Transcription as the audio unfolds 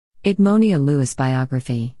Edmonia Lewis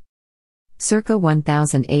Biography. Circa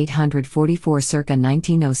 1844 circa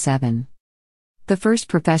 1907. The first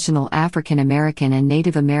professional African American and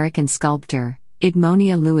Native American sculptor,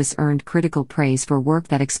 Edmonia Lewis earned critical praise for work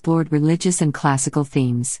that explored religious and classical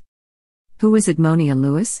themes. Who was Edmonia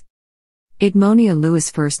Lewis? Edmonia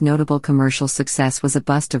Lewis' first notable commercial success was a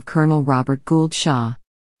bust of Colonel Robert Gould Shaw.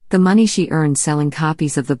 The money she earned selling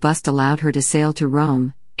copies of the bust allowed her to sail to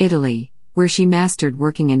Rome, Italy, where she mastered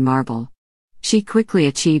working in marble. She quickly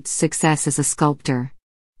achieved success as a sculptor.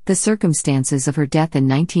 The circumstances of her death in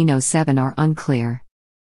 1907 are unclear.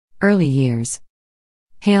 Early years.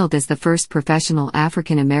 Hailed as the first professional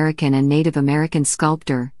African American and Native American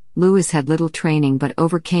sculptor, Lewis had little training but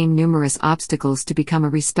overcame numerous obstacles to become a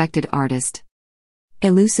respected artist.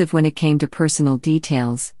 Elusive when it came to personal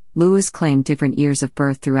details, Lewis claimed different years of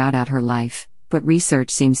birth throughout her life, but research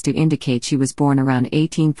seems to indicate she was born around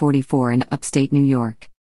 1844 in upstate New York.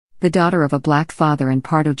 The daughter of a black father and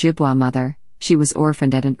part Ojibwe mother, she was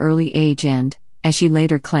orphaned at an early age and, as she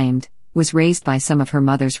later claimed, was raised by some of her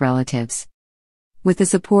mother's relatives. With the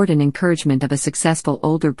support and encouragement of a successful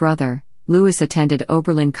older brother, Lewis attended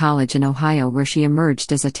Oberlin College in Ohio where she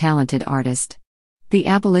emerged as a talented artist. The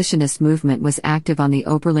abolitionist movement was active on the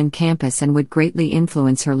Oberlin campus and would greatly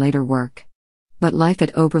influence her later work. But life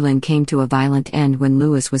at Oberlin came to a violent end when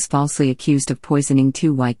Lewis was falsely accused of poisoning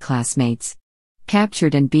two white classmates.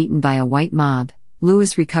 Captured and beaten by a white mob,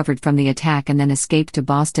 Lewis recovered from the attack and then escaped to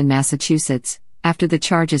Boston, Massachusetts, after the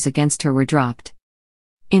charges against her were dropped.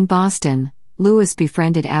 In Boston, Lewis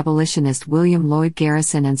befriended abolitionist William Lloyd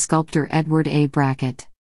Garrison and sculptor Edward A. Brackett.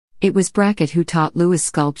 It was Brackett who taught Lewis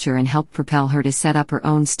sculpture and helped propel her to set up her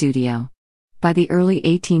own studio. By the early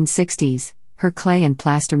 1860s, her clay and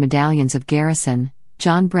plaster medallions of Garrison,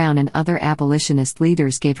 John Brown and other abolitionist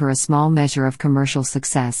leaders gave her a small measure of commercial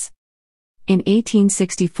success. In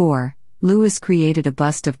 1864, Lewis created a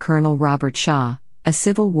bust of Colonel Robert Shaw, a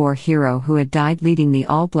Civil War hero who had died leading the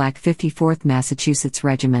all-black 54th Massachusetts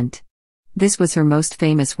Regiment. This was her most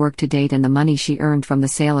famous work to date, and the money she earned from the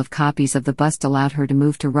sale of copies of the bust allowed her to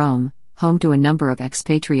move to Rome, home to a number of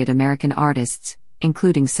expatriate American artists,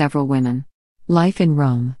 including several women. Life in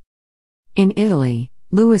Rome. In Italy,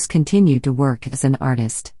 Lewis continued to work as an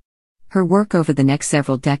artist. Her work over the next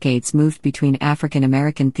several decades moved between African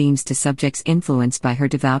American themes to subjects influenced by her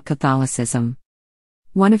devout Catholicism.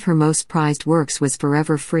 One of her most prized works was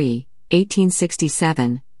Forever Free,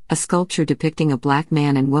 1867, a sculpture depicting a black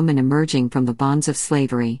man and woman emerging from the bonds of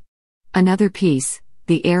slavery. Another piece,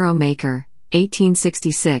 The Arrow Maker,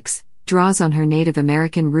 1866, draws on her Native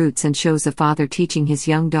American roots and shows a father teaching his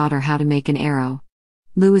young daughter how to make an arrow.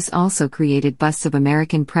 Lewis also created busts of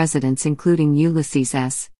American presidents including Ulysses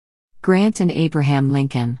S. Grant and Abraham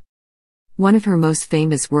Lincoln. One of her most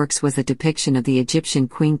famous works was a depiction of the Egyptian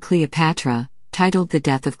Queen Cleopatra, titled The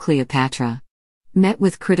Death of Cleopatra. Met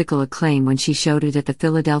with critical acclaim when she showed it at the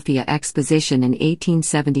Philadelphia Exposition in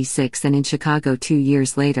 1876 and in Chicago 2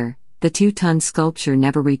 years later, the 2-ton sculpture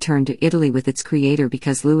never returned to Italy with its creator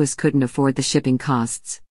because Lewis couldn't afford the shipping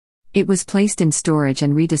costs. It was placed in storage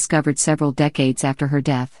and rediscovered several decades after her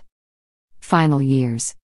death. Final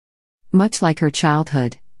years. Much like her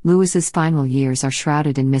childhood, Lewis's final years are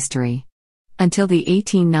shrouded in mystery. Until the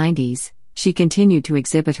 1890s, she continued to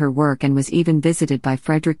exhibit her work and was even visited by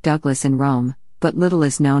Frederick Douglass in Rome, but little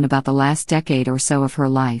is known about the last decade or so of her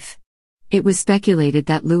life. It was speculated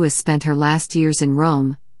that Lewis spent her last years in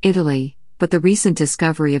Rome, Italy, but the recent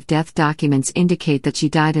discovery of death documents indicate that she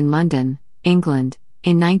died in London, England,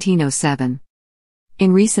 in 1907.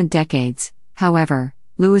 In recent decades, however,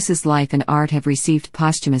 Lewis's life and art have received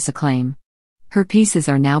posthumous acclaim. Her pieces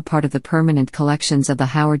are now part of the permanent collections of the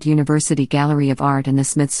Howard University Gallery of Art and the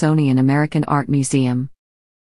Smithsonian American Art Museum.